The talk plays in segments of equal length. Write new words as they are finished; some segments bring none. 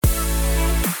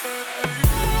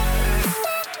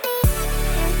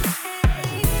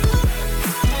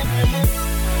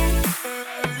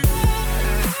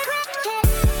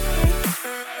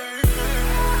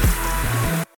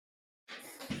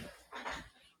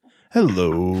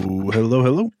Hello, hello,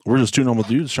 hello. We're just two normal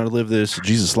dudes trying to live this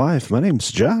Jesus life. My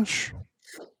name's Josh.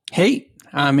 Hey,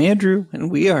 I'm Andrew, and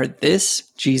we are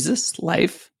This Jesus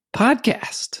Life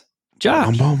Podcast.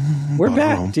 Josh, we're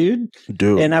back, dude.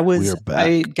 And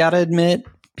I gotta admit,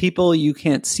 people, you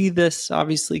can't see this,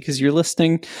 obviously, because you're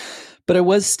listening, but I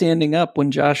was standing up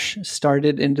when Josh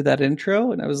started into that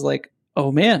intro, and I was like,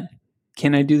 oh man,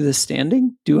 can I do this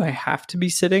standing? Do I have to be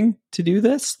sitting to do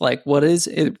this? Like, what is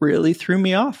it? Really threw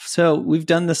me off. So we've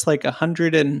done this like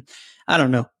 100 and I don't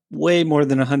know, way more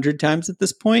than 100 times at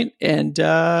this point. And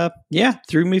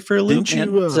threw me for a loop.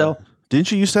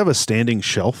 Didn't you used to have a standing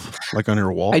shelf like on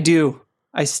your wall? I do.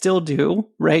 I still do.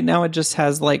 Right now, it just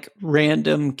has like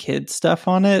random kid stuff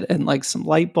on it and like some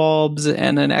light bulbs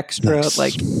and an extra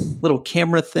like little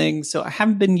camera thing. So I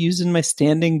haven't been using my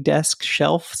standing desk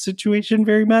shelf situation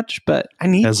very much, but I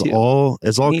need to. All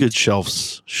good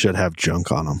shelves should have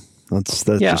junk on them. That's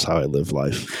just how I live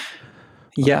life.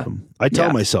 Yeah. I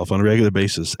tell myself on a regular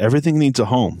basis, everything needs a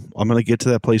home. I'm going to get to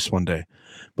that place one day.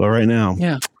 But right now,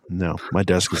 no, my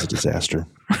desk is a disaster.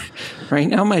 Right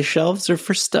now, my shelves are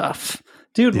for stuff.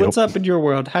 Dude, what's up in your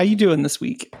world? How you doing this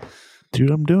week?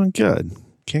 Dude, I'm doing good.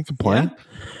 Can't complain. Yeah.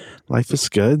 Life is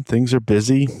good. Things are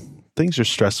busy. Things are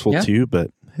stressful too,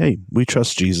 but hey, we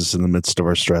trust Jesus in the midst of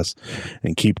our stress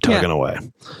and keep tugging away.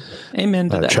 Amen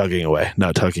to that. Chugging away,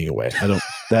 not tugging away.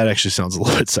 That actually sounds a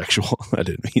little bit sexual. I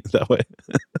didn't mean it that way.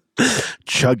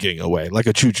 Chugging away like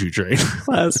a choo-choo train.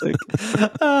 Classic.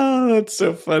 Oh, that's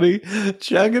so funny.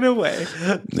 Chugging away.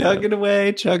 Chugging away.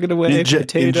 In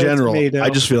general, tomato, I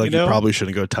just feel like you probably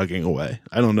shouldn't go tugging away.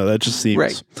 I don't know. That just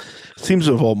seems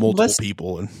to involve multiple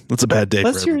people, and that's a bad day for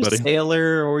everybody. Unless you're a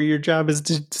sailor or your job is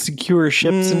to secure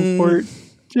ships in port.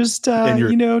 Just and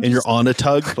you're on a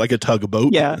tug, like a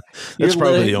tugboat. Yeah, that's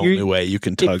probably the only way you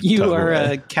can tug. If you tug are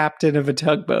away. a captain of a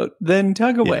tugboat, then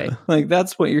tug away. Like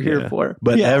that's what you're here for.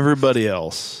 But everybody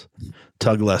else,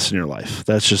 tug less in your life.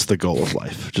 That's just the goal of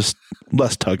life. Just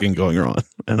less tugging going on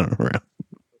and around.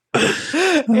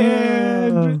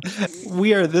 And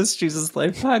we are This Jesus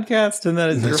Life Podcast, and that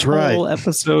is your whole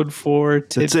episode for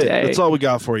today. That's it. That's all we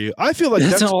got for you. I feel like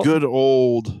that's good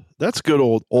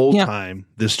old time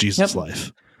This Jesus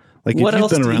Life. Like if you've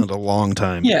been around a long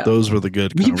time, those were the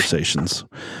good conversations.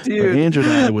 Dude. Like Andrew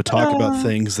and I would talk about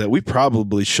things that we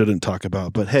probably shouldn't talk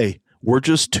about, but hey, we're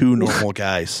just two normal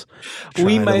guys.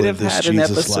 We might have had an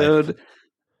episode.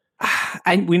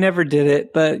 We never did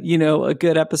it, but a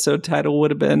good episode title would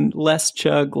have been "Less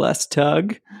Chug, Less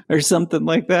Tug" or something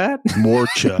like that. More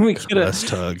chug, less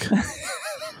tug.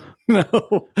 No.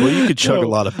 Well, you could chug a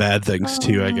lot of bad things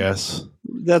too, I guess.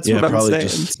 That's what I'm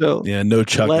saying. No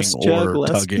chugging or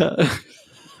tugging.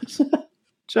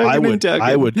 I would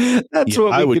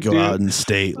go out and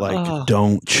state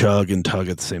don't chug and tug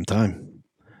at the same time.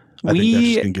 I think that's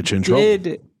just gonna get you in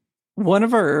trouble. One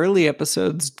of our early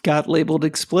episodes got labeled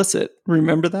explicit.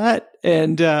 Remember that?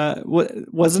 And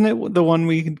wasn't it the one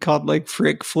we called like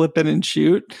frick, flippin' and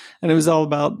shoot? And it was all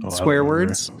about swear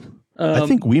words. I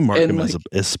think we marked them as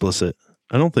explicit.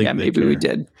 I don't think. Yeah, maybe we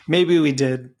did. Maybe we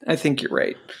did. I think you're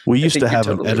right. We used to have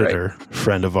an editor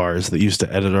friend of ours that used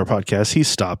to edit our podcast. He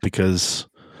stopped because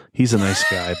he's a nice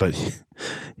guy, but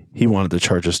he wanted to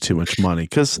charge us too much money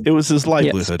because it was his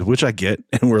livelihood, which I get.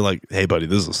 And we're like, hey, buddy,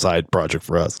 this is a side project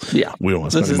for us. Yeah. We don't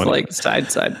want to spend money. This is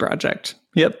like side project.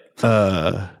 Yep.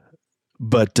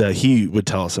 But he would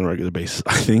tell us on a regular basis,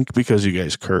 I think because you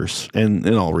guys curse, and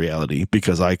in all reality,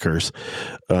 because I curse,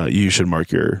 you should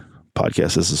mark your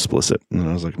podcast as explicit. And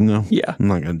I was like, no, I'm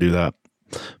not going to do that.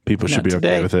 People should be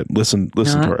okay with it. Listen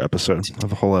to our episode. I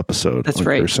have a whole episode on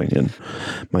cursing and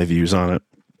my views on it.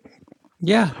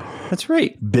 Yeah, that's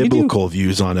right. Biblical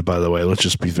views on it, by the way. Let's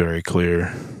just be very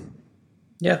clear.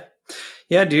 Yeah.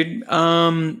 Yeah, dude.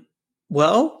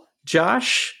 Well,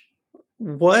 Josh,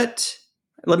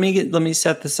 let me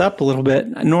set this up a little bit.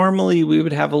 Normally we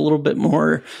would have a little bit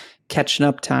more catching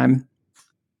up time.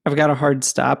 I've got a hard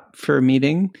stop for a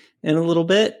meeting in a little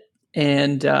bit,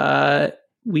 and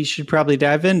we should probably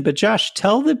dive in. But Josh,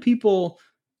 tell the people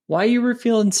why you were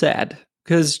feeling sad.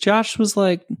 Because Josh was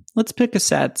like, let's pick a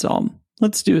sad psalm.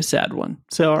 Let's do a sad one.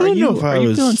 So are you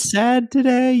feeling sad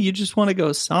today? You just want to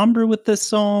go somber with this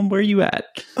psalm? Where are you at?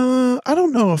 I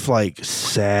don't know if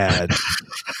sad.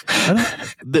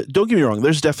 Don't get me wrong.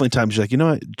 There's definitely times you're like, you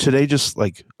know what? Today just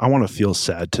like, I want to feel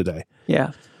sad today.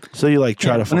 Yeah. So you like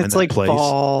try to find that place. It's like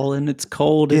fall and it's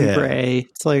cold and gray.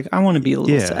 It's like, I want to be a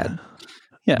little sad.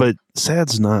 Yeah. But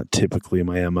sad's not typically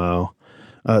my MO.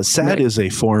 Sad is a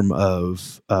form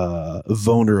of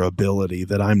vulnerability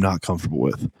that I'm not comfortable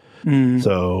with.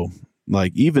 So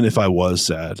like, even if I was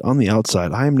sad on the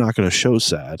outside, I am not going to show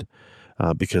sad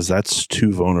because that's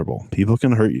too vulnerable. People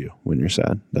can hurt you when you're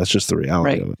sad. That's just the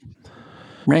reality of it.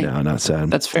 Right. No, not sad.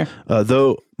 That's fair.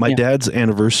 Though my dad's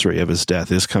anniversary of his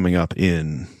death is coming up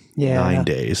in 9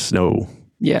 days. No.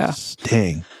 Yeah.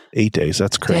 Dang. 8 days.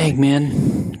 That's crazy. Dang,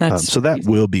 man. So that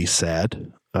will be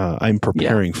sad. I'm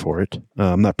preparing for it.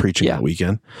 I'm not preaching that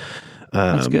weekend.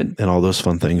 That's good. And all those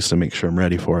fun things to make sure I'm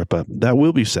ready for it. But that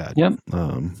will be sad. Yep.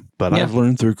 But I've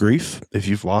learned through grief, if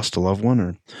you've lost a loved one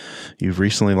or you've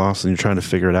recently lost and you're trying to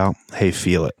figure it out, hey,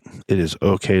 feel it. It is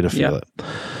okay to feel it.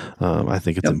 I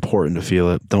think it's important to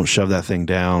feel it. Don't shove that thing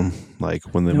down. Like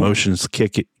when the emotions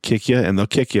kick you, and they'll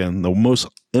kick you in the most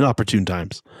inopportune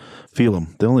times. Feel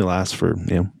them. They only last for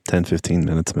 10, 15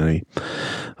 minutes maybe.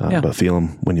 But feel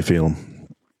them when you feel them.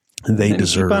 They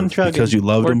deserve, because you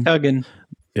loved them. Tugging.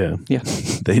 Yeah.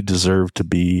 They deserve to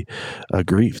be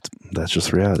grieved. That's just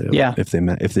the reality of it. If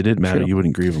they didn't matter, you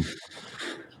wouldn't grieve them.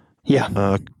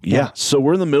 So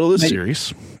we're in the middle of this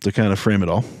series to kind of frame it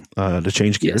all, to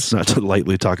change gears, not to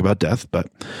lightly talk about death, but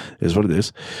it is what it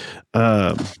is.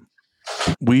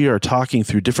 We are talking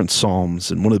through different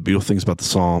Psalms, and one of the beautiful things about the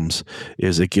Psalms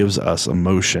is it gives us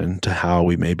emotion to how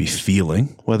we may be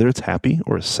feeling, whether it's happy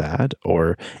or sad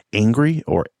or angry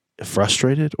or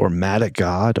frustrated or mad at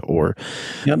God or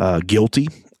guilty,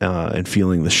 and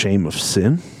feeling the shame of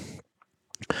sin,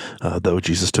 though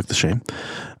Jesus took the shame.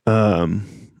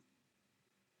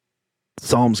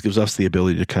 Psalms gives us the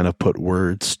ability to kind of put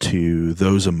words to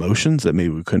those emotions that maybe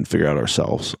we couldn't figure out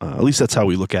ourselves. At least that's how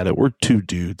we look at it. We're two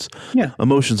dudes. Yeah.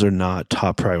 Emotions are not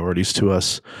top priorities to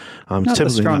us. Not typically the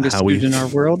strongest not how we in our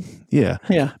world. Yeah.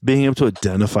 Being able to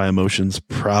identify emotions,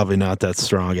 probably not that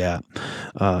strong at,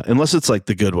 unless it's like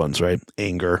the good ones, right?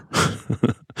 Anger.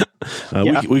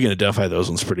 We can identify those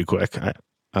ones pretty quick.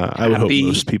 I would hope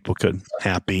most people could.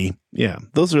 Happy. Yeah.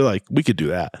 Those are like, we could do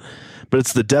that. But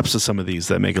it's the depths of some of these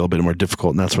that make it a little bit more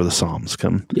difficult, and that's where the Psalms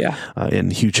come in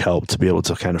huge help to be able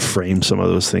to kind of frame some of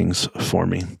those things for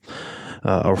me,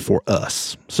 or for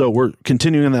us. So we're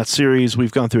continuing in that series.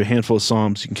 We've gone through a handful of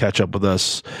Psalms. You can catch up with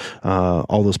us.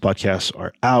 All those podcasts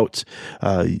are out.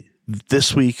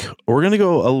 This week, we're going to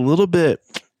go a little bit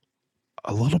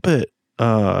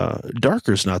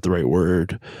darker is not the right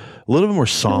word. A little bit more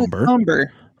somber.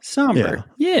 Somber.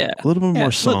 Yeah. A little bit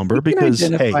more somber because,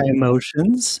 identify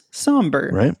emotions.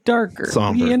 Somber. Right? Darker.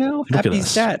 Somber. Happy,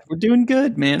 sad. We're doing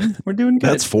good, man. We're doing good.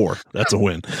 That's 4. That's a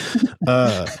win.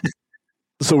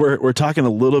 So we're talking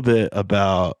a little bit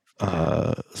about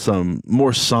some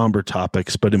more somber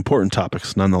topics, but important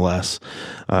topics nonetheless.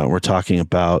 We're talking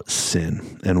about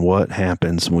sin and what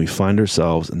happens when we find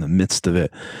ourselves in the midst of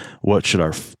it. What should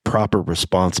our proper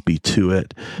response be to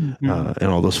it, and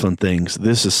all those fun things.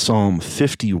 This is Psalm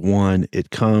 51. It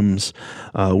comes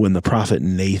when the prophet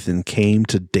Nathan came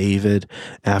to David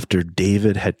after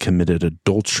David had committed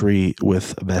adultery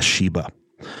with Bathsheba.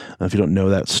 If you don't know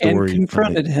that story, and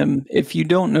confronted him. If you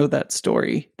don't know that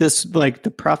story,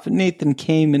 the prophet Nathan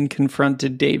came and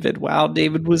confronted David while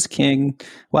David was king,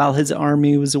 while his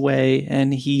army was away,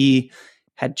 and he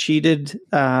had cheated.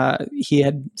 He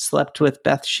had slept with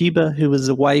Bathsheba, who was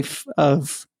a wife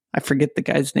of, I forget the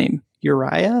guy's name,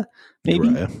 Uriah,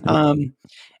 maybe.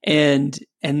 And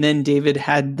then David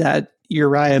had that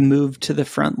Uriah moved to the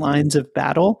front lines of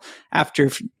battle after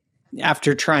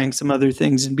trying some other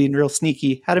things and being real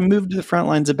sneaky, had him move to the front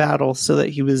lines of battle so that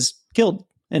he was killed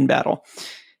in battle.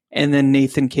 And then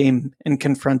Nathan came and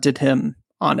confronted him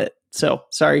on it. So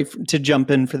sorry to jump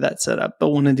in for that setup, but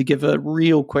wanted to give a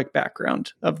real quick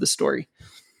background of the story.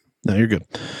 No, you're good.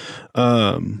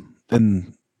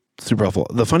 And super helpful.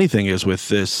 The funny thing is with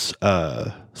this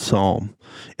psalm,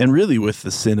 and really with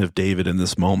the sin of David in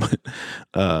this moment,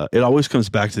 it always comes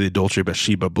back to the adultery of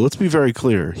Bathsheba. But let's be very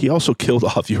clear. He also killed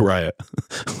off Uriah.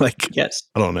 Yes.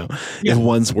 I don't know if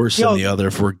one's worse than the other.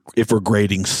 If we're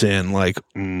grading sin, I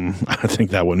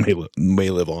think that one may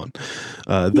live on.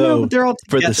 Though they're all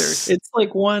together. It's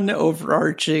like one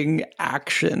overarching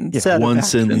action. One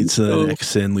sin leads to the next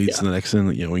sin leads to the next sin.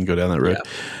 We can go down that road.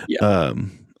 Yeah.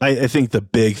 I think the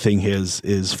big thing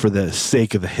is for the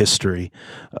sake of the history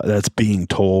that's being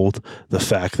told, the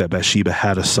fact that Bathsheba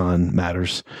had a son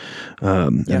matters.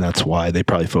 And that's why they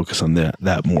probably focus on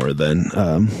that more than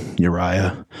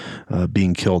Uriah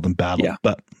being killed in battle. Yeah.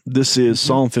 But this is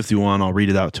Psalm 51. I'll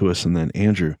read it out to us. And then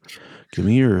Andrew, give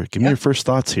me your first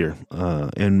thoughts here.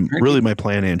 And really my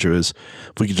plan, Andrew, is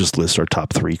if we could just list our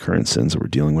top 3 current sins that we're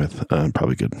dealing with,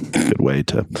 probably good way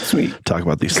to talk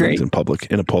about these things in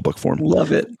a public form.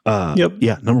 Love it.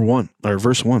 Number 1, or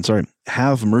verse 1, sorry.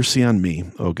 Have mercy on me,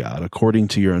 O God, according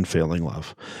to your unfailing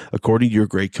love. According to your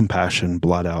great compassion,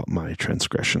 blot out my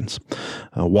transgressions.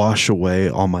 Wash away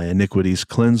all my iniquities.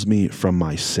 Cleanse me from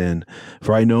my sin.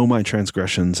 For I know my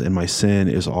transgressions, and my sin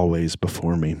is always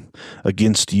before me.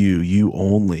 Against you, you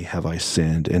only have I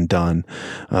sinned and done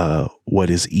what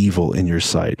is evil in your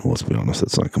sight. Well, let's be honest,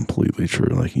 that's not completely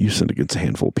true. Like, you sinned against a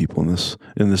handful of people in this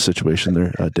situation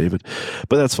there, David.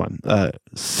 But that's fine.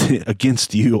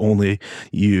 Against you only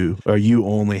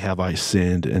have I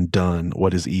sinned and done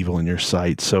what is evil in your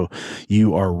sight. So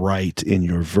you are right in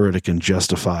your verdict and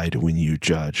justified when you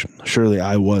judge. Surely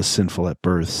I was sinful at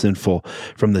birth, sinful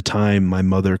from the time my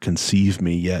mother conceived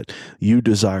me. Yet you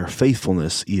desire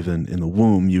faithfulness even in the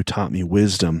womb. You taught me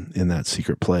wisdom in that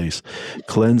secret place.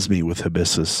 Cleanse me with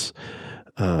hibiscus.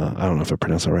 I don't know if I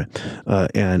pronounced that right.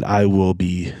 And I will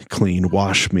be clean.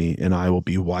 Wash me, and I will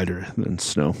be whiter than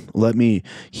snow. Let me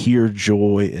hear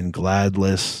joy and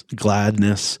gladness.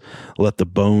 Let the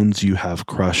bones you have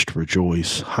crushed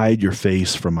rejoice. Hide your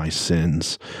face from my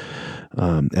sins,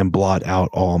 and blot out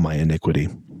all my iniquity.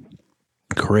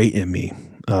 Create in me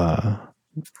a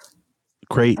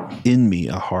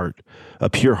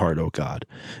pure heart, O God,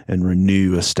 and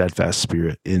renew a steadfast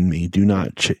spirit in me. Do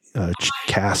not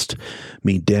cast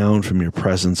me down from your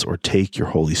presence or take your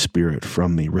Holy Spirit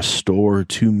from me. Restore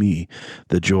to me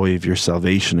the joy of your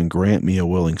salvation and grant me a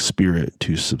willing spirit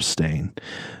to sustain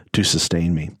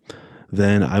me.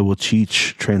 Then I will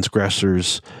teach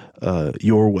transgressors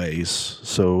your ways,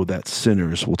 so that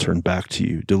sinners will turn back to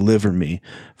you. Deliver me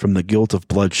from the guilt of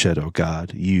bloodshed, O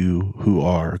God, you who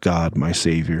are God, my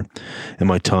Savior, and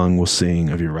my tongue will sing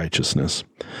of your righteousness.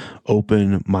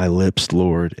 Open my lips,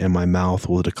 Lord, and my mouth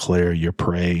will declare your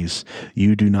praise.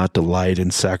 You do not delight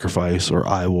in sacrifice, or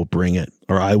I would bring it.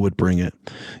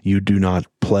 You do not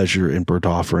pleasure in burnt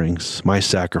offerings. My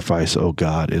sacrifice, O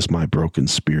God, is my broken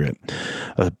spirit,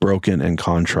 a broken and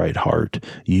contrite heart.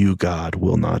 You, God,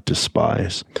 will not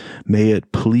despise. May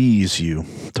it please you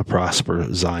to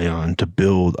prosper Zion, to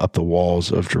build up the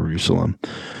walls of Jerusalem.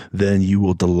 Then you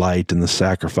will delight in the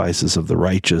sacrifices of the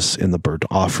righteous, in the burnt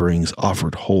offerings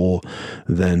offered whole.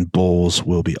 Then bulls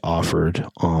will be offered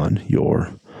on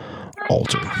your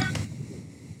altar.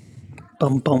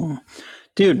 Boom, boom.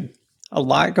 Dude, a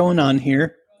lot going on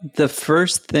here. The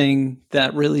first thing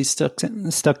that really stuck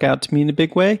out to me in a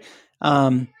big way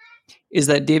is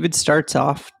that David starts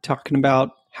off talking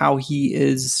about how he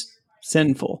is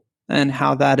sinful and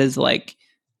how that is like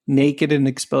naked and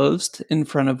exposed in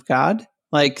front of God.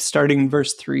 Like starting in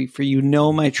verse 3, for you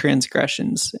know my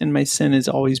transgressions and my sin is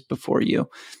always before you.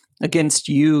 Against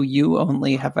you, you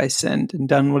only have I sinned and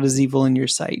done what is evil in your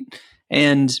sight.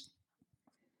 And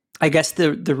I guess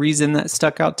the reason that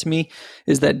stuck out to me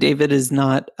is that David is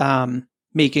not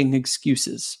making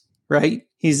excuses, right?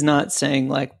 He's not saying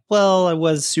like, well, I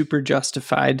was super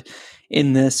justified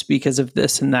in this because of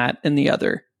this and that and the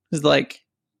other. It's like,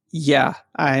 yeah,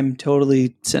 I'm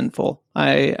totally sinful.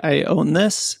 I own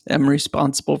this. I'm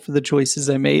responsible for the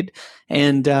choices I made.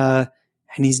 And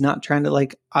he's not trying to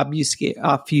like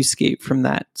obfuscate from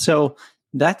that. So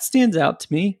that stands out to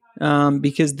me.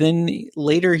 Because then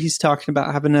later he's talking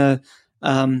about having a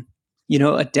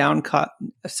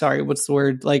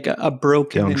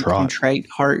broken and contrite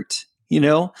heart,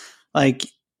 like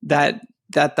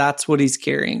that's what he's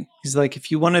carrying. He's like,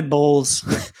 if you wanted bowls,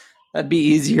 that'd be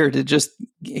easier to just,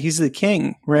 he's the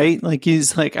king, right? Like,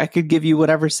 he's like, I could give you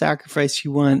whatever sacrifice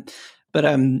you want, but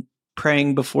I'm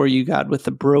praying before you, God, with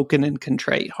a broken and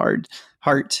contrite heart.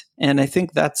 And I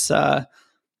think that's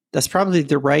probably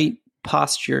the right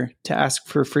posture to ask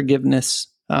for forgiveness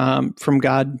from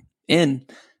God in.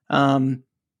 And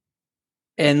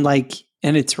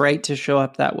it's right to show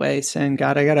up that way, saying,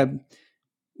 God,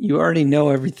 you already know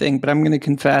everything, but I'm going to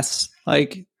confess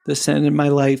like the sin in my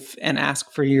life and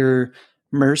ask for your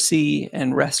mercy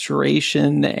and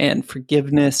restoration and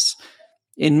forgiveness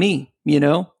in me,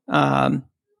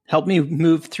 help me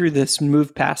move through this,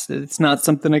 move past it. It's not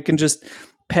something I can just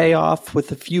pay off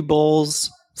with a few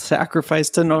bowls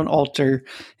sacrificed on an altar.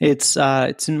 It's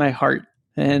in my heart.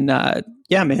 And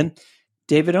man,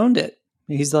 David owned it.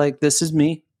 He's like, this is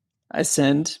me. I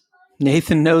sinned.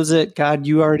 Nathan knows it. God,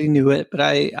 you already knew it, but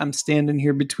I'm standing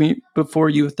here before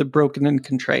you with a broken and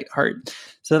contrite heart.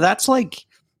 So that's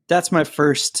my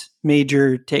first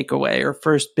major takeaway or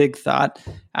first big thought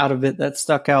out of it that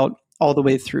stuck out all the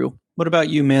way through. What about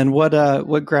you, man?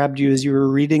 What grabbed you as you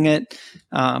were reading it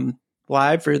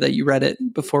live, or that you read it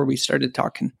before we started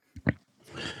talking?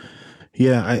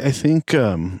 Yeah, I think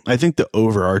the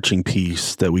overarching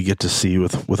piece that we get to see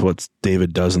with what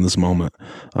David does in this moment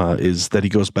is that he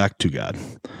goes back to God.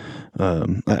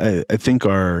 I think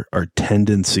our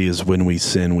tendency is when we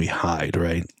sin, we hide,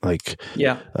 right? Like,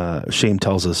 shame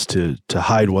tells us to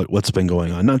hide what's been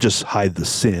going on, not just hide the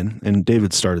sin. And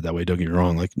David started that way. Don't get me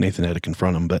wrong. Like Nathan had to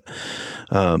confront him, but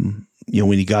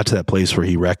when he got to that place where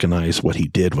he recognized what he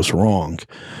did was wrong,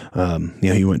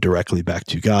 he went directly back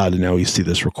to God, and now we see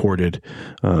this recorded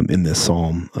in this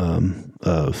psalm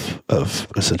of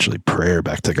essentially prayer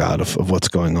back to God of what's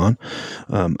going on.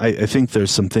 I think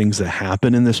there's some things that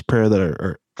happen in this prayer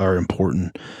that are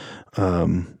important.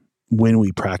 When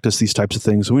we practice these types of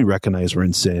things, when we recognize we're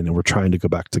in sin and we're trying to go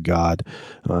back to God,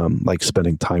 like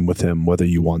spending time with him, whether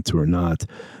you want to or not,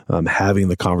 having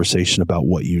the conversation about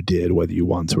what you did, whether you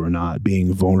want to or not,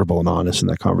 being vulnerable and honest in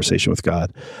that conversation with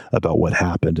God about what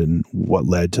happened and what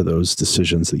led to those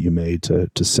decisions that you made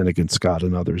to sin against God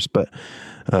and others. But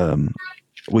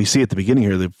we see at the beginning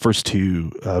here, the first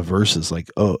two verses, like,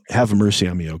 oh, have mercy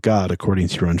on me, O God, according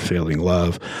to your unfailing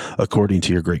love, according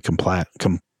to your great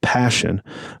compassion,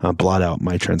 blot out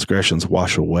my transgressions,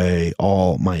 wash away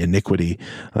all my iniquity.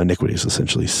 Iniquity is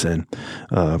essentially sin,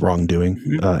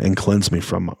 wrongdoing, and cleanse me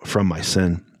from my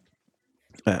sin.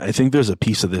 I think there's a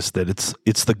piece of this that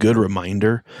it's the good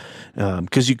reminder,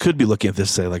 because you could be looking at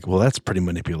this and say, like, well, that's pretty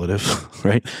manipulative,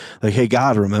 right? Like, hey,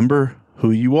 God, remember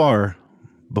who you are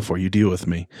before you deal with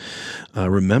me.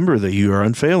 Remember that you are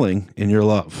unfailing in your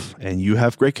love and you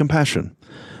have great compassion.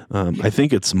 I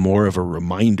think it's more of a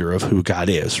reminder of who God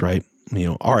is, right?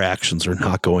 Our actions are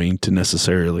not going to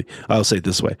necessarily, I'll say it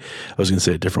this way. I was going to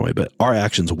say it a different way, but our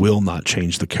actions will not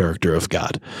change the character of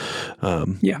God.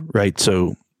 Right.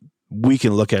 So we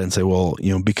can look at it and say, well,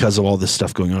 because of all this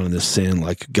stuff going on in this sin,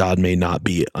 like God may not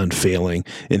be unfailing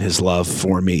in his love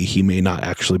for me. He may not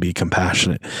actually be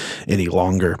compassionate any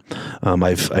longer.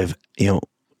 I've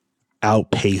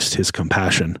outpaced his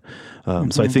compassion.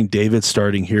 So I think David's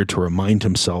starting here to remind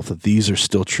himself that these are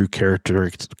still true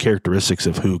characteristics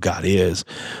of who God is.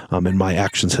 And my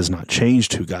actions has not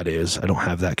changed who God is. I don't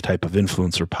have that type of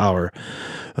influence or power.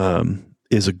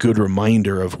 Is a good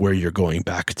reminder of where you're going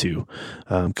back to.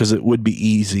 Because it would be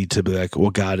easy to be like, well,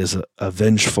 God is a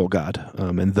vengeful God.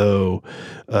 And though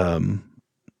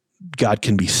God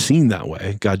can be seen that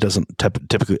way, God doesn't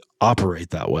typically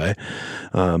operate that way.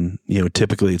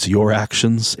 Typically it's your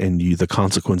actions, and the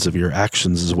consequence of your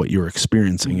actions is what you're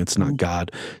experiencing. It's not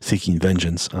God seeking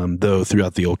vengeance. Though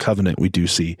throughout the Old Covenant, we do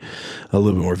see a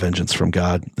little bit more vengeance from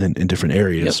God in different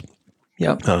areas.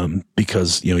 Yep.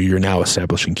 Because, you're now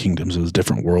establishing kingdoms. It's a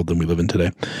different world than we live in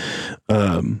today.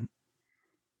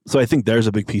 So I think there's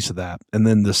a big piece of that. And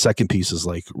then the second piece is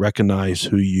like, recognize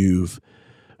who you've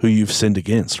sinned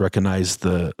against, recognize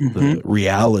the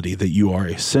reality that you are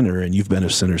a sinner and you've been a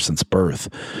sinner since birth,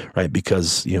 right?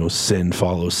 Because, sin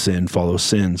follows sin follows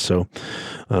sin. So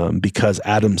because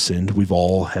Adam sinned, we've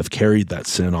all have carried that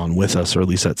sin on with us, or at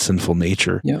least that sinful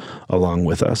nature along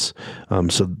with us.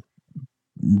 So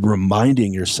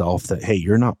reminding yourself that, hey,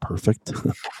 you're not perfect,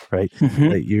 right?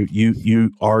 That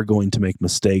you are going to make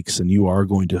mistakes, and you are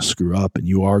going to screw up, and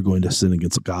you are going to sin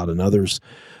against God and others.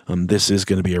 This is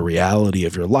going to be a reality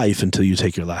of your life until you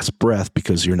take your last breath,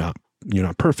 because you're not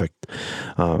perfect.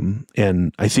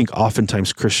 And I think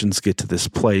oftentimes Christians get to this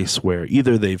place where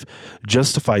either they've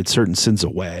justified certain sins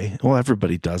away. Well,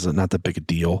 everybody does it, not that big a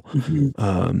deal.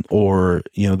 Or,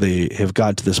 they have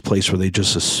got to this place where they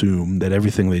just assume that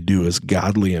everything they do is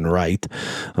godly and right,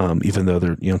 even though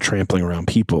they're, trampling around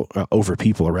over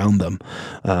people around them.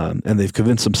 And they've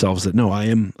convinced themselves that, no, I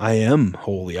am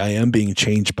holy. I am being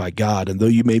changed by God. And though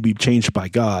you may be changed by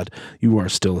God, you are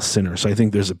still a sinner. So I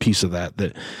think there's a piece of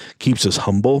that keeps us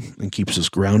humble and keeps us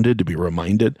grounded, to be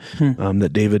reminded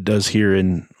that David does here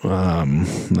in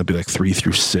that'd be like 3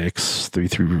 through 6, 3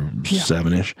 through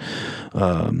 7-ish.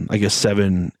 I guess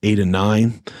 7, 8, and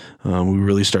 9. We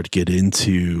really start to get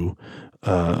into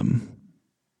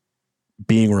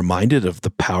being reminded of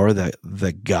the power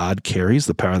that God carries,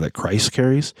 the power that Christ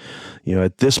carries.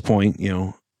 At this point, in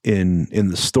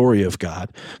the story of God,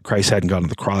 Christ hadn't gone to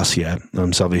the cross yet.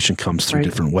 Salvation comes through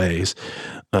different ways.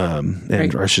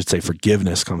 Or I should say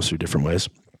forgiveness comes through different ways.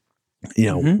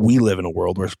 We live in a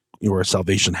world where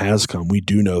salvation has come. We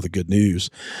do know the good news,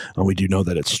 and we do know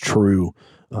that it's true.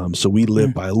 So we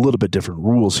live by a little bit different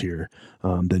rules here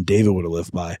than David would have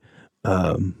lived by.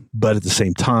 But at the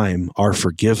same time, our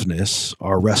forgiveness,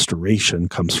 our restoration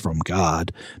comes from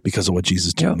God because of what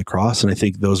Jesus did on the cross. And I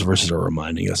think those verses are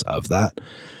reminding us of that.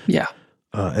 Yeah.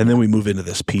 And then we move into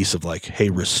this piece of like, hey,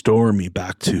 restore me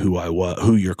back to who I was,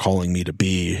 who you're calling me to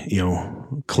be,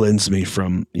 cleanse me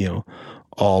from,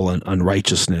 all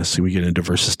unrighteousness. We get into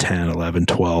verses 10, 11,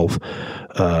 12,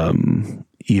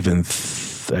 even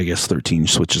I guess 13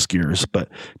 switches gears, but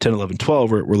 10, 11,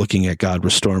 12, we're looking at God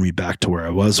restore me back to where I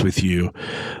was with you.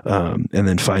 And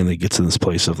then finally gets in this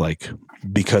place of like,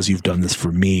 because you've done this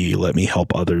for me, let me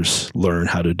help others learn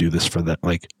how to do this for them.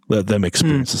 Like let them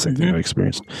experience the same thing I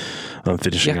experienced,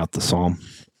 finishing out the Psalm.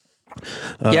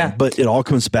 But it all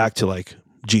comes back to like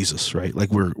Jesus, right? Like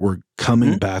we're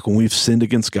coming back when we've sinned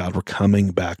against God, we're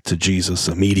coming back to Jesus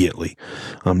immediately.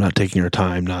 Not taking our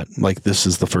time, not like this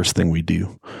is the first thing we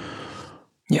do.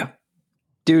 Yeah.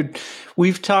 Dude,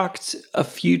 we've talked a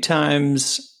few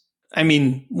times. I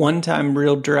mean, one time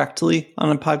real directly on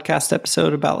a podcast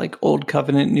episode about like Old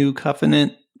Covenant, New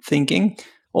Covenant thinking,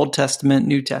 Old Testament,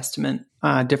 New Testament,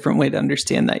 different way to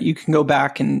understand that. You can go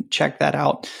back and check that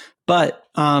out. But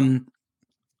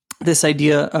this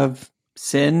idea of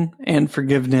sin and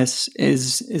forgiveness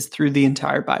is through the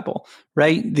entire Bible,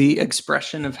 right? The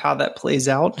expression of how that plays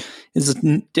out is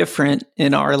different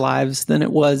in our lives than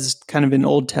it was kind of in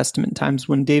Old Testament times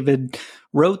when David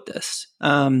wrote this.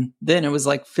 Then it was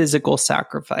like physical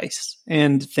sacrifice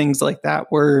and things like that,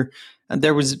 where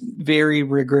there was very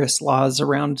rigorous laws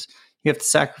around you have to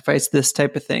sacrifice this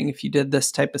type of thing if you did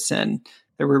this type of sin.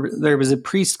 There was a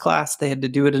priest class. They had to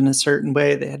do it in a certain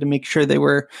way. They had to make sure they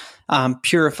were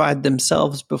purified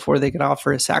themselves before they could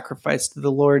offer a sacrifice to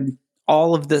the Lord.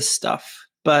 All of this stuff.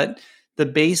 But the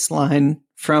baseline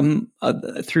from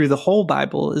through the whole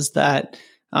Bible is that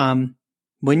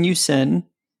when you sin,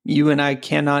 you and I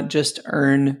cannot just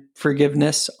earn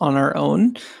forgiveness on our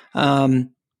own.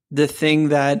 The thing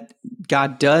that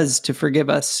God does to forgive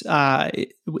us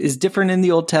is different in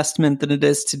the Old Testament than it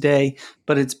is today,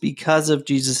 but it's because of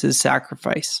Jesus'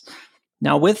 sacrifice.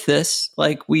 Now with this,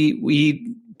 like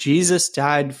Jesus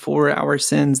died for our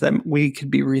sins that we could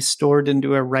be restored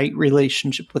into a right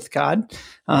relationship with God.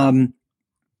 And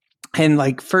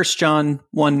like 1 John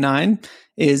 1:9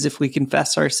 is if we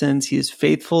confess our sins, he is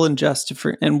faithful and just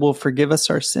and will forgive us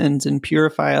our sins and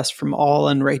purify us from all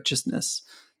unrighteousness.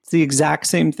 It's the exact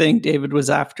same thing David was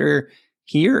after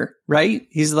here, right?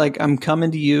 He's like, I'm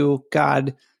coming to you,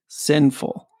 God,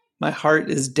 sinful. My heart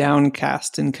is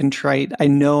downcast and contrite. I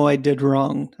know I did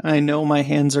wrong. I know my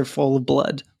hands are full of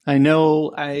blood. I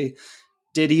know I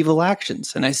did evil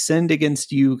actions and I sinned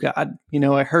against you, God.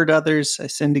 I hurt others. I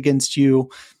sinned against you.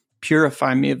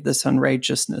 Purify me of this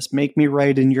unrighteousness. Make me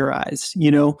right in your eyes,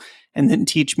 and then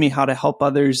teach me how to help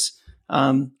others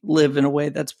live in a way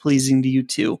that's pleasing to you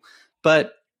too.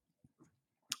 But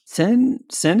sin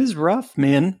is rough,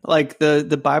 man. Like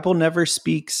the Bible never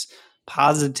speaks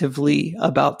positively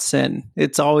about sin.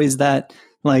 It's always that,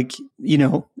 like,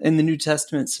 in the New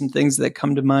Testament, some things that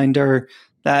come to mind are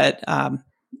that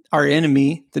our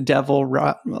enemy, the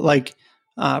devil,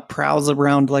 prowls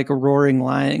around like a roaring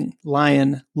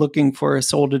lion looking for a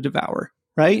soul to devour,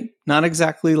 right? Not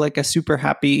exactly like a super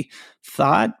happy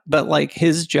thought, but like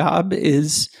his job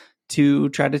is to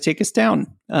try to take us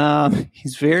down.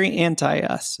 He's very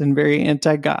anti-us and very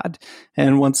anti-God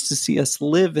and wants to see us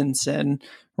live in sin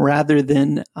rather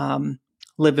than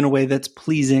live in a way that's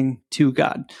pleasing to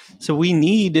God. So we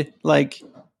need like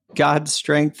God's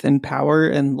strength and power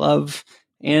and love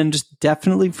and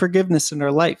definitely forgiveness in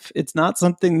our life. It's not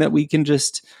something that we can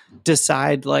just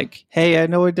decide like, hey, I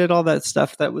know I did all that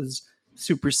stuff that was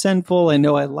super sinful. I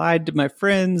know I lied to my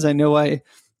friends. I know I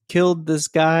killed this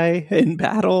guy in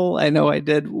battle. I know I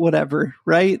did whatever,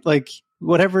 right? Like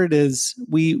whatever it is,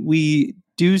 we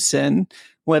do sin,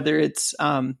 whether it's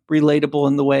relatable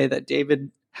in the way that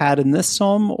David had in this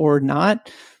psalm or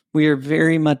not. We are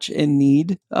very much in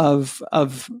need of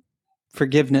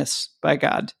forgiveness by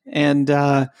God. And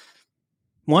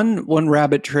one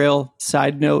rabbit trail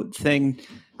side note thing,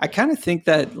 I kind of think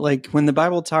that like when the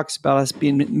Bible talks about us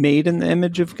being made in the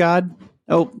image of God,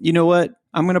 oh, you know what?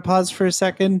 I'm going to pause for a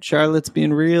second. Charlotte's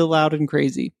being real loud and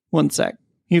crazy. One sec.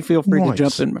 You feel free to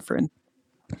jump in, my friend.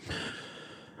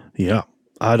 Yeah,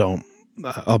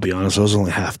 I'll be honest. I was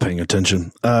only half paying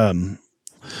attention. Other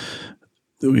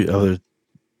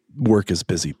work is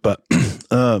busy, but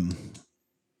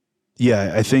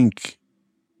yeah, I think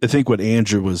what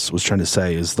Andrew was trying to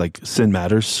say is like sin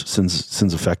matters.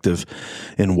 Sin's effective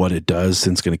in what it does.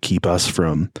 Sin's going to keep us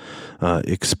from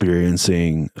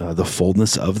experiencing the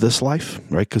fullness of this life,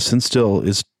 right? Because sin still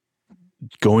is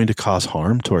going to cause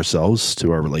harm to ourselves,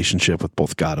 to our relationship with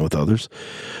both God and with others.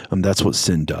 That's what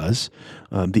sin does.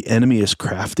 The enemy is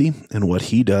crafty in what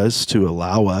he does to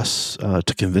allow us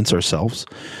to convince ourselves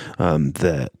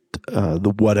that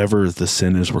whatever the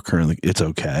sin is, it's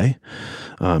okay.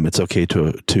 It's okay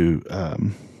to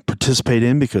participate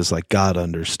in because like God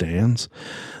understands.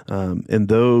 And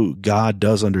though God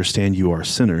does understand you are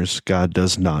sinners, God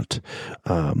does not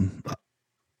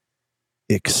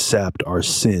accept our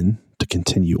sin to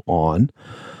continue on.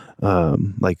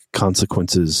 Like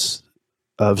consequences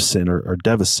of sin are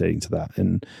devastating to that.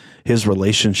 And his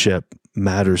relationship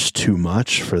matters too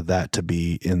much for that to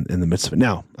be in the midst of it.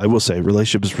 Now, I will say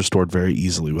relationship is restored very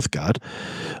easily with God.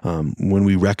 When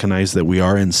we recognize that we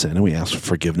are in sin and we ask for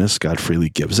forgiveness, God freely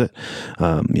gives it.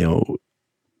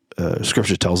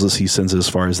 Scripture tells us he sends it as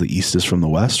far as the east is from the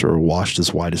west, or washed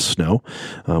as white as snow.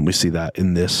 We see that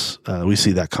in this, we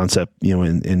see that concept,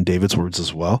 in David's words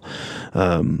as well.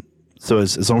 So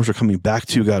as long as we're coming back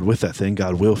to God with that thing,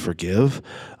 God will forgive.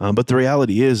 But the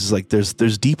reality is like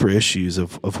there's deeper issues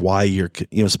of why you're,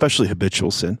 especially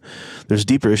habitual sin. There's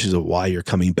deeper issues of why you're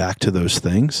coming back to those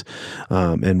things,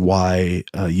 and why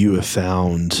you have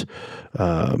found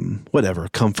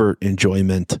comfort,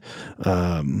 enjoyment,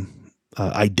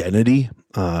 identity,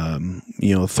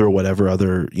 through whatever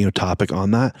other topic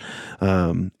on that,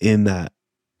 in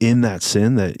that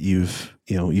sin that you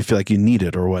feel like you need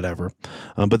it or whatever.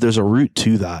 But there's a root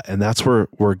to that. And that's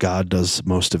where God does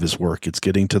most of his work. It's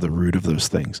getting to the root of those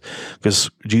things, because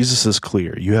Jesus is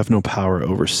clear. You have no power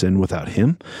over sin without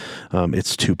him.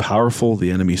 It's too powerful.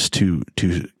 The enemy's too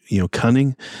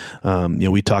cunning.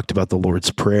 We talked about the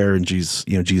Lord's Prayer, and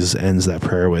Jesus ends that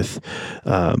prayer with,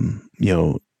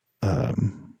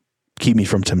 keep me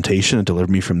from temptation and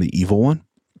deliver me from the evil one.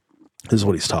 This is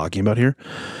what he's talking about here.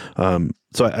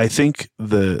 So I think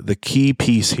the key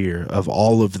piece here of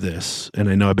all of this, and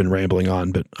I know I've been rambling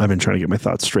on, but I've been trying to get my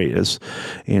thoughts straight as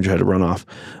Andrew had to run off.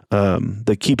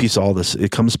 The key piece of all this,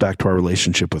 it comes back to our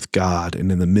relationship with God.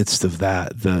 And in the midst of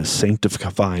that, the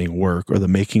sanctifying work, or the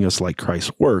making us like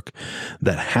Christ work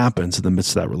that happens in the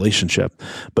midst of that relationship.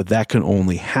 But that can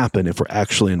only happen if we're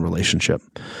actually in relationship.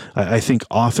 I think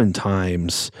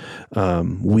oftentimes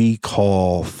we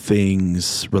call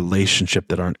things relationship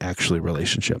that aren't actually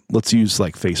relationship. Let's use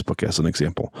like Facebook as an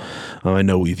example. I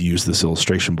know we've used this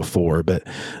illustration before, but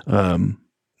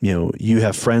you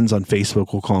have friends on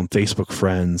Facebook, we'll call them Facebook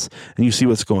friends, and you see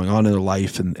what's going on in their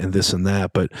life and this and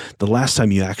that. But the last time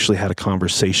you actually had a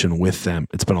conversation with them,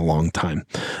 it's been a long time,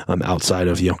 outside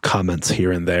of, comments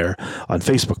here and there on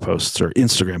Facebook posts or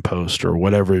Instagram posts or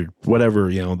whatever,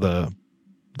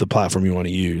 the platform you want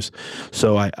to use.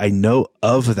 So I know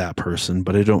of that person,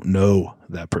 but I don't know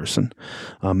that person.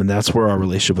 And that's where our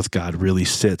relationship with God really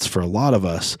sits for a lot of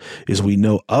us, is we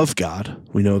know of God.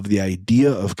 We know the idea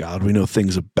of God. We know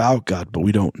things about God, but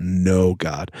we don't know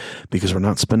God because we're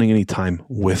not spending any time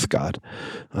with God.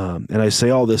 And I say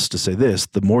all this to say this: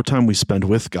 the more time we spend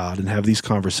with God and have these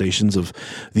conversations, of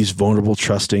these vulnerable,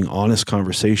 trusting, honest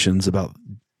conversations about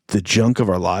the junk of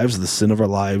our lives, the sin of our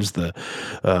lives, the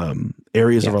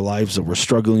areas of our lives that we're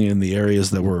struggling in, the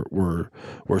areas that we're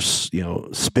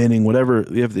spinning, whatever.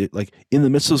 We have in the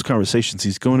midst of those conversations,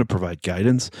 he's going to provide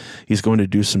guidance. He's going to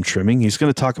do some trimming. He's going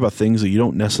to talk about things that you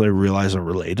don't necessarily realize are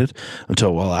related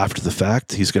until well after the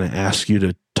fact. He's going to ask you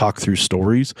to talk through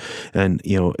stories and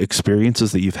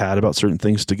experiences that you've had about certain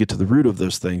things to get to the root of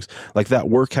those things. Like that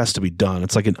work has to be done.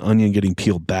 It's like an onion getting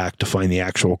peeled back to find the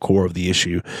actual core of the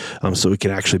issue, so it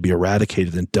can actually be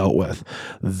eradicated and dealt with.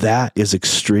 That is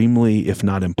extremely, if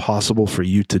not impossible, for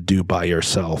you to do by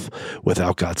yourself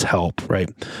without God's help, right?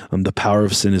 The power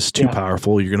of sin is too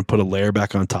powerful. You're going to put a layer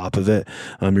back on top of it.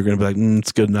 You're going to be like,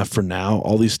 it's good enough for now,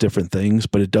 all these different things,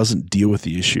 but it doesn't deal with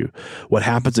the issue. What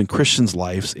happens in Christians'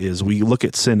 lives is we look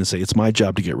at sin and say, it's my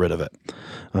job to get rid of it.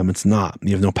 It's not.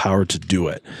 You have no power to do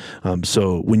it.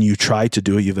 So when you try to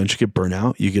do it, you eventually get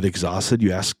burnout. You get exhausted.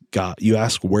 You ask God,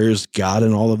 where's God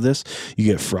in all of this? You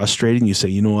get frustrated and you say,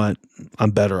 you know what?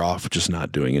 I'm better off just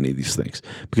not doing any of these things,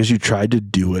 because you tried to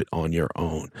do it on your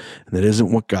own. And that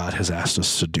isn't what God has asked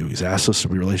us to do. He's asked us to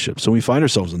be relationships. So when we find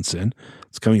ourselves in sin,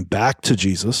 it's coming back to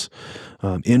Jesus,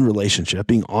 in relationship,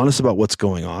 being honest about what's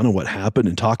going on and what happened,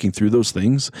 and talking through those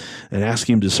things and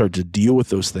asking him to start to deal with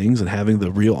those things and having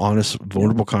the real, honest,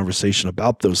 vulnerable conversation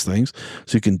about those things,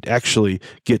 so you can actually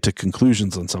get to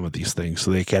conclusions on some of these things,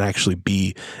 so they can actually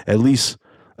be at least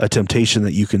a temptation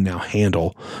that you can now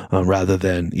handle, rather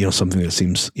than, something that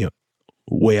seems,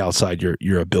 way outside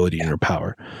your ability and your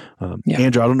power.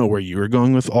 Andrew, I don't know where you were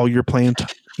going with all your planned,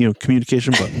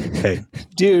 communication, but hey,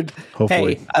 dude,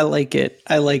 hopefully. Hey, I like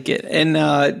it.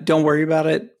 And don't worry about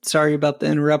it. Sorry about the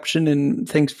interruption, and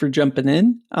thanks for jumping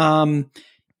in.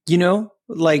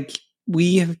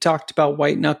 We have talked about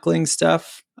white knuckling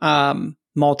stuff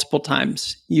multiple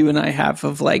times. You and I have,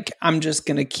 of I'm just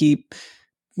going to keep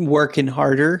working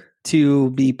harder to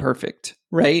be perfect,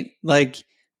 right?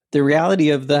 The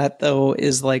reality of that, though,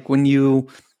 is when you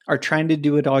are trying to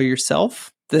do it all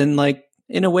yourself, then like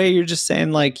in a way you're just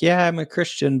saying like, yeah, I'm a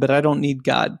Christian, but I don't need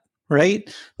God, right?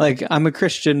 Like I'm a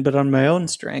Christian, but on my own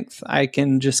strength, I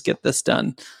can just get this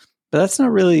done. But that's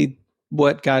not really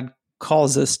what God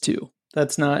calls us to.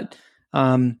 That's not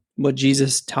what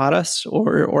Jesus taught us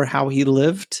or how he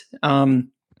lived.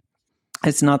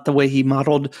 It's not the way he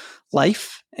modeled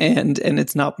life, and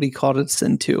it's not what he called us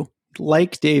into.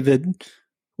 Like David,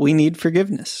 we need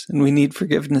forgiveness, and we need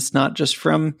forgiveness not just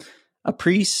from a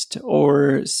priest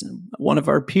or one of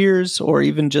our peers or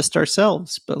even just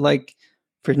ourselves, but like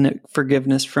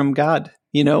forgiveness from God,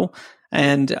 you know?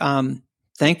 And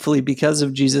thankfully, because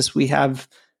of Jesus, we have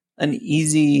an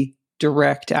easy,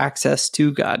 direct access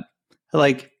to God.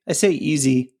 Like I say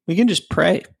easy, we can just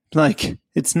pray. Like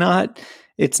it's not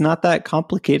that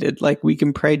complicated. Like we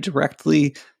can pray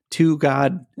directly to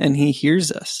God and he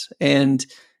hears us. And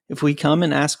if we come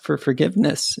and ask for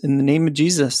forgiveness in the name of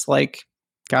Jesus, like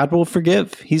God will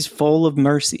forgive. He's full of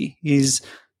mercy. He's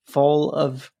full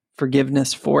of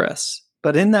forgiveness for us.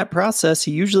 But in that process,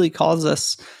 he usually calls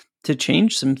us to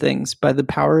change some things by the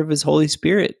power of his Holy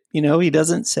Spirit. You know, he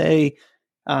doesn't say,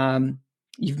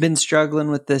 you've been struggling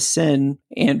with this sin,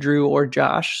 Andrew or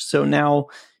Josh, so now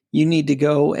you need to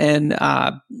go and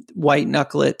white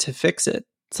knuckle it to fix it.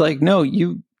 It's like, no,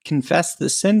 you confess the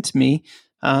sin to me,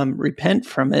 repent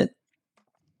from it,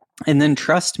 and then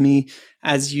trust me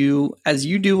as you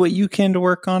do what you can to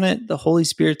work on it. The Holy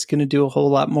Spirit's going to do a whole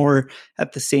lot more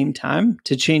at the same time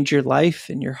to change your life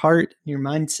and your heart, and your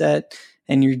mindset,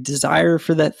 and your desire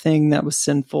for that thing that was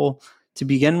sinful to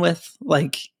begin with.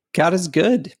 Like God is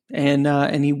good,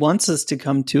 and he wants us to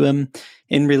come to him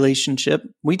in relationship.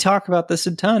 We talk about this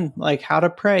a ton, like how to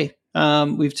pray.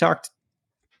 We've talked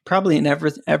probably in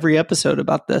every episode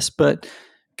about this, but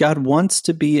God wants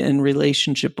to be in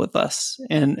relationship with us.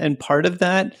 And part of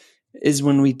that is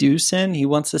when we do sin, he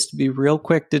wants us to be real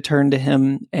quick to turn to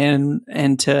him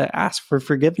and to ask for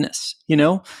forgiveness, you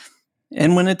know?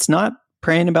 And when it's not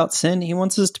praying about sin, he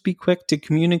wants us to be quick to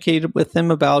communicate with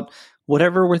him about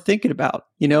whatever we're thinking about,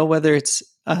 you know, whether it's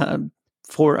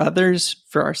for others,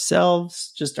 for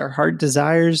ourselves, just our heart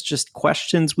desires, just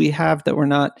questions we have that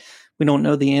we don't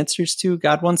know the answers to.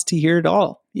 God wants to hear it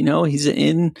all. You know, he's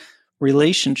in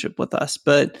relationship with us,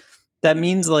 but that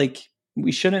means like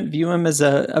we shouldn't view him as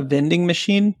a vending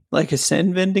machine, like a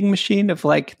sin vending machine of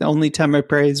like the only time I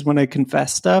pray is when I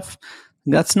confess stuff.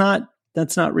 That's not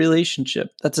relationship.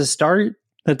 That's a start.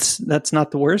 That's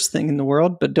not the worst thing in the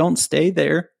world, but don't stay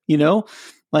there. You know,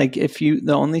 like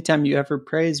the only time you ever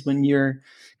pray is when you're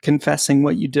confessing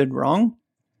what you did wrong,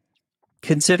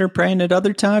 consider praying at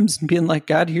other times and being like,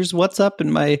 God, here's what's up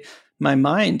in my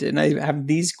mind. And I have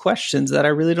these questions that I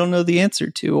really don't know the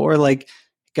answer to, or like,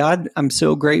 God, I'm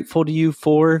so grateful to you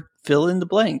for fill in the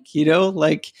blank, you know,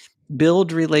 like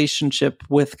build relationship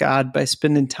with God by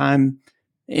spending time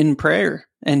in prayer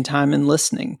and time in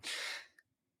listening.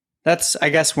 That's, I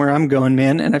guess, where I'm going,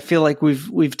 man. And I feel like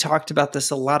we've talked about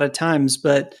this a lot of times,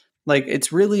 but like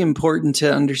it's really important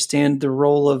to understand the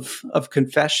role of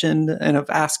confession and of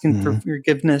asking for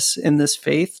forgiveness in this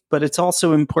faith. But it's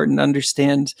also important to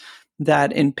understand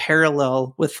that in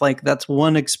parallel with like that's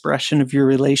one expression of your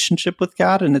relationship with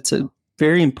God, and it's a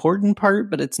very important part,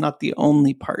 but it's not the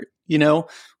only part. You know,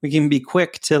 we can be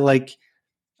quick to like,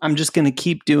 I'm just going to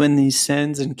keep doing these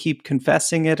sins and keep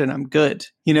confessing it and I'm good,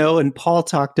 you know? And Paul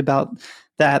talked about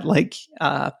that, like,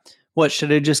 what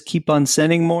should I just keep on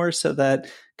sinning more so that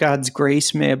God's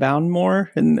grace may abound more?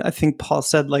 And I think Paul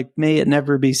said, like, may it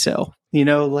never be so, you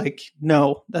know, like,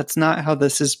 no, that's not how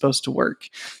this is supposed to work.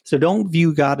 So don't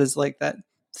view God as like that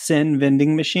sin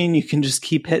vending machine. You can just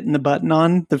keep hitting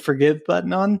the forgive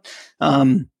button on,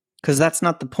 because that's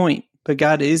not the point. But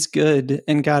God is good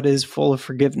and God is full of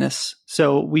forgiveness.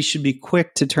 So we should be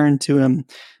quick to turn to him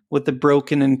with a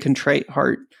broken and contrite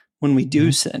heart when we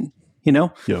do sin, you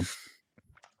know? Yeah.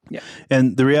 Yeah.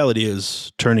 And the reality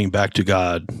is turning back to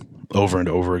God over and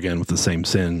over again with the same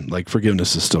sin, like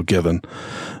forgiveness is still given.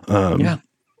 You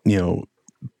know,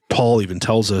 Paul even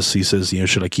tells us, he says, you know,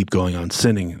 should I keep going on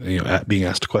sinning? You know, being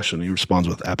asked a question, he responds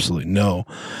with absolutely no.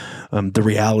 The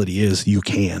reality is you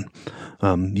can.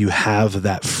 You have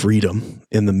that freedom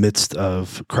in the midst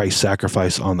of Christ's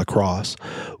sacrifice on the cross.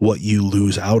 What you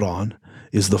lose out on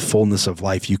is the fullness of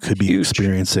life you could be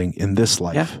experiencing in this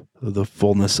life, the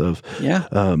fullness of,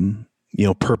 you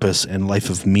know, purpose and life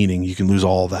of meaning. You can lose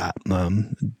all that.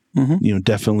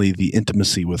 definitely the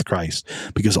intimacy with Christ,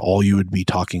 because all you would be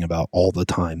talking about all the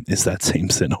time is that same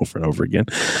sin over and over again.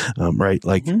 Right.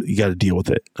 Like you got to deal with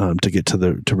it to get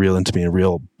to real intimacy and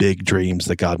real big dreams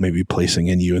that God may be placing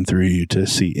in you and through you to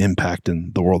see impact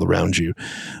in the world around you.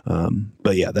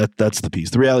 But yeah, that's the piece.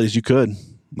 The reality is you could,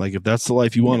 like, if that's the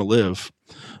life you want to live,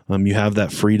 you have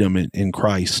that freedom in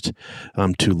Christ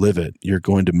to live it. You're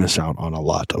going to miss out on a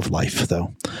lot of life,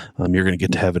 though. You're going to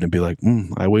get to heaven and be like,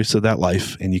 I wasted that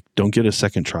life, and you don't get a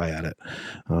second try at it,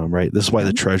 right? This is why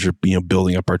the treasure,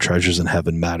 building up our treasures in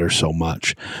heaven matters so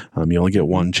much. You only get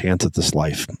one chance at this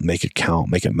life. Make it count,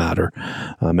 make it matter.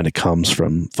 And it comes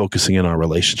from focusing in our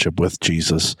relationship with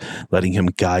Jesus, letting him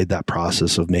guide that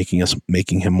process of making us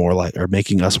more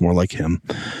like him,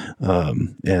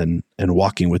 and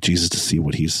walking with Jesus to see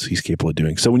what he's capable of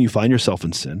doing. So when you find yourself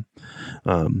in sin,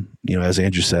 as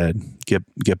Andrew said,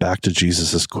 get back to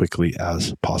Jesus as quickly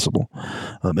as possible.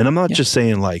 And I'm not just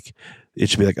saying like, it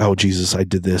should be like, oh, Jesus, I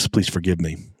did this, please forgive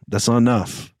me. That's not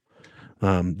enough.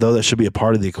 Though that should be a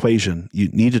part of the equation. You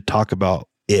need to talk about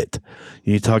it.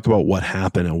 You need to talk about what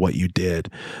happened and what you did.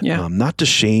 Not to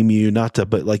shame you,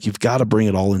 but like, you've got to bring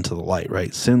it all into the light,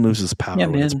 right? Sin loses power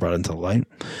when it's brought into the light.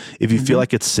 If you feel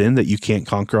like it's sin that you can't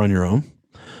conquer on your own,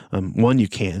 one, you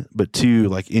can't, but two,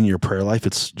 like in your prayer life,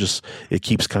 it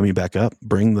keeps coming back up.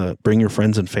 Bring your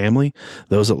friends and family,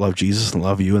 those that love Jesus and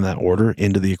love you in that order,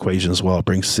 into the equation as well. It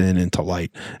brings sin into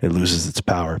light. It loses its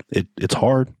power. It's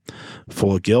hard,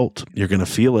 full of guilt. You're going to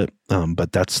feel it.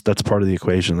 But that's part of the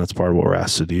equation. That's part of what we're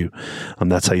asked to do.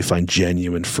 That's how you find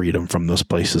genuine freedom from those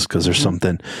places, because there's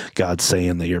something God's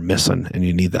saying that you're missing, and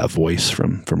you need that voice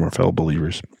from our fellow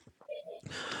believers.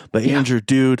 But Andrew,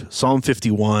 dude, Psalm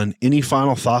 51, any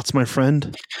final thoughts, my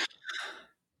friend?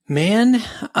 Man,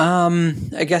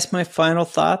 I guess my final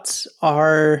thoughts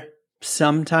are,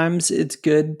 sometimes it's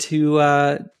good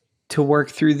to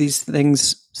work through these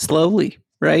things slowly,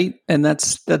 right? And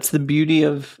that's the beauty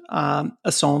of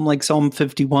a psalm like Psalm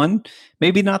 51.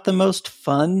 Maybe not the most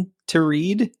fun to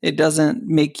read. It doesn't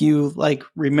make you like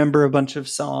remember a bunch of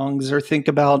songs or think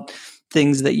about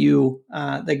things that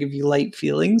that give you light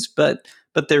feelings,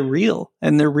 but they're real,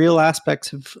 and they're real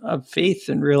aspects of faith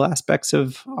and real aspects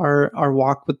of our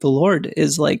walk with the Lord.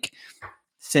 Is like,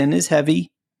 sin is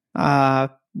heavy.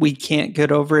 We can't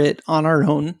get over it on our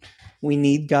own. We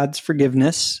need God's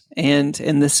forgiveness. And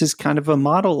this is kind of a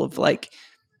model of like,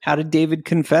 how did David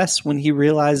confess when he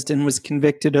realized and was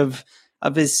convicted of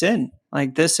his sin?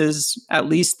 Like, this is at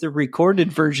least the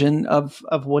recorded version of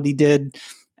what he did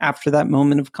after that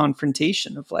moment of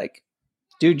confrontation of like,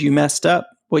 dude, you messed up.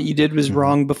 What you did was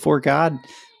wrong before God.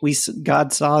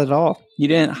 God saw it all. You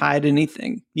didn't hide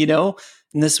anything, And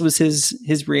this was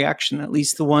his reaction, at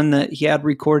least the one that he had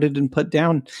recorded and put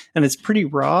down. And it's pretty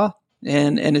raw,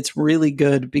 and it's really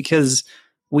good, because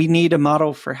we need a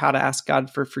model for how to ask God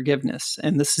for forgiveness.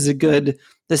 And this is a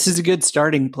good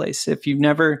starting place. If you've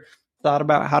never thought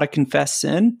about how to confess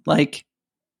sin, like,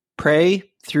 pray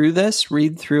through this,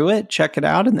 read through it, check it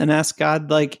out, and then ask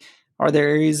God, like, are there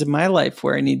areas of my life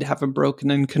where I need to have a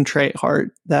broken and contrite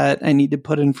heart that I need to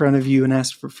put in front of you and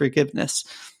ask for forgiveness?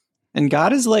 And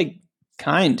God is like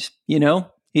kind, He,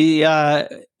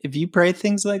 if you pray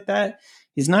things like that,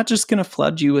 he's not just going to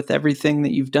flood you with everything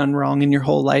that you've done wrong in your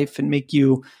whole life and make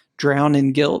you drown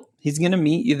in guilt. He's going to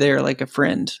meet you there like a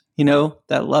friend,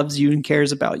 that loves you and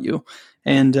cares about you,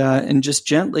 and just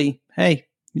gently, hey,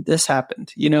 this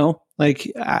happened,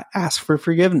 like, ask for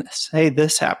forgiveness. Hey,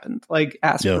 this happened. Like,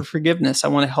 ask for forgiveness. I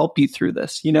want to help you through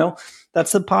this.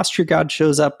 That's the posture God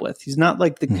shows up with. He's not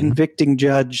like the convicting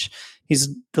judge. He's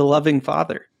the loving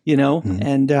Father,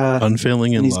 and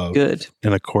unfailing in and love, good,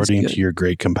 and according to your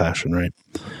great compassion, right?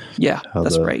 Yeah,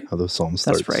 that's right. How the psalm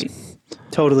starts. That's right.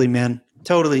 Totally, man.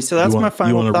 Totally. So that's my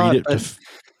final thought. You want to read it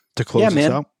to close this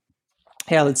out?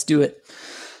 Yeah, let's do it.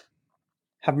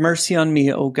 Have mercy on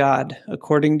me, O God,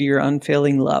 according to your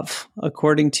unfailing love,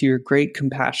 according to your great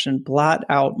compassion. Blot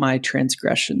out my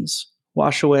transgressions.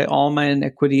 Wash away all my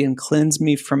iniquity and cleanse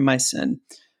me from my sin.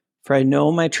 For I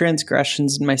know my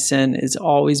transgressions and my sin is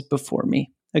always before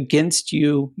me. Against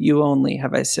you, you only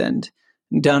have I sinned,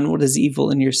 and done what is evil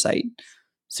in your sight.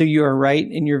 So you are right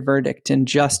in your verdict and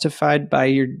justified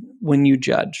when you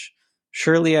judge.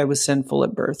 Surely I was sinful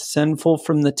at birth, sinful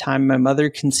from the time my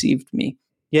mother conceived me.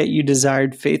 Yet you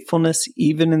desired faithfulness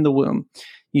even in the womb.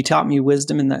 You taught me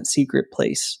wisdom in that secret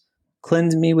place.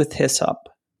 Cleanse me with hyssop,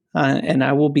 and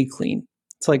I will be clean.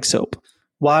 It's like soap.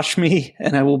 Wash me,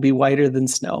 and I will be whiter than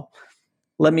snow.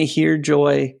 Let me hear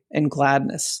joy and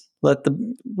gladness. Let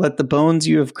the bones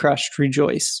you have crushed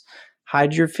rejoice.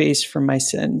 Hide your face from my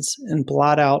sins, and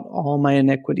blot out all my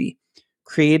iniquity.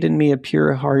 Create in me a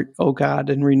pure heart, O God,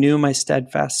 and renew my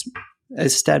steadfast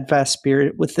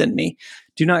spirit within me.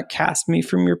 Do not cast me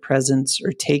from your presence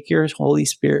or take your Holy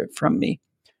Spirit from me.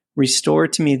 Restore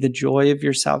to me the joy of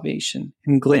your salvation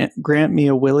and grant me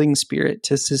a willing spirit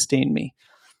to sustain me.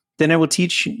 Then I will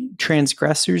teach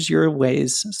transgressors your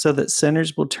ways so that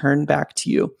sinners will turn back to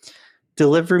you.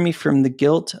 Deliver me from the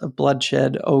guilt of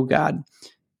bloodshed, O God.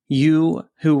 You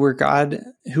who are God,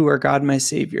 my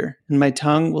Savior, and my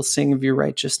tongue will sing of your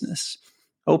righteousness.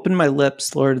 Open my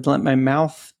lips, Lord,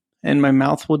 and my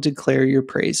mouth will declare your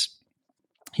praise.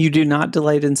 You do not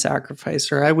delight in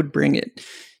sacrifice, or I would bring it.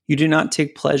 You do not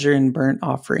take pleasure in burnt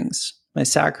offerings. My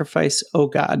sacrifice, O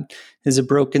God, is a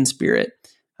broken spirit,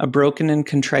 a broken and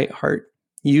contrite heart.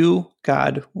 You,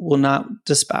 God, will not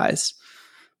despise.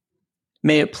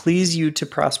 May it please you to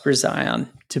prosper Zion,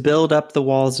 to build up the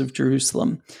walls of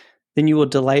Jerusalem. Then you will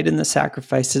delight in the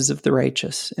sacrifices of the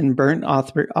righteous, and burnt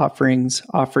offerings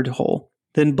offered whole.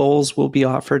 Then bulls will be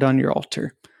offered on your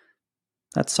altar.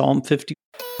 That's Psalm 50.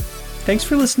 Thanks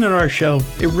for listening to our show.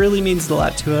 It really means a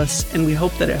lot to us, and we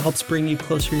hope that it helps bring you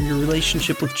closer in your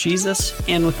relationship with Jesus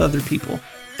and with other people.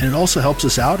 And it also helps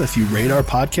us out if you rate our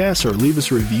podcast or leave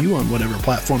us a review on whatever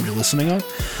platform you're listening on.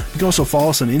 You can also follow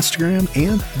us on Instagram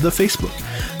and the Facebook.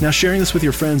 Now, sharing this with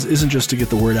your friends isn't just to get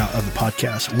the word out of the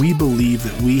podcast. We believe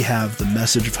that we have the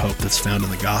message of hope that's found in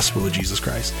the gospel of Jesus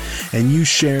Christ. And you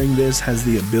sharing this has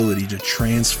the ability to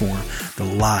transform the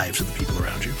lives of the people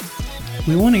around you.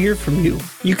 We want to hear from you.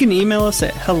 You can email us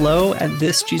at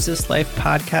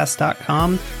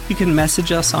hello@thisjesuslifepodcast.com. You can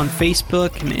message us on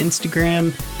Facebook and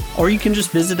Instagram, or you can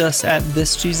just visit us at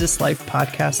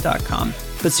thisjesuslifepodcast.com.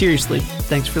 But seriously,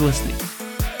 thanks for listening.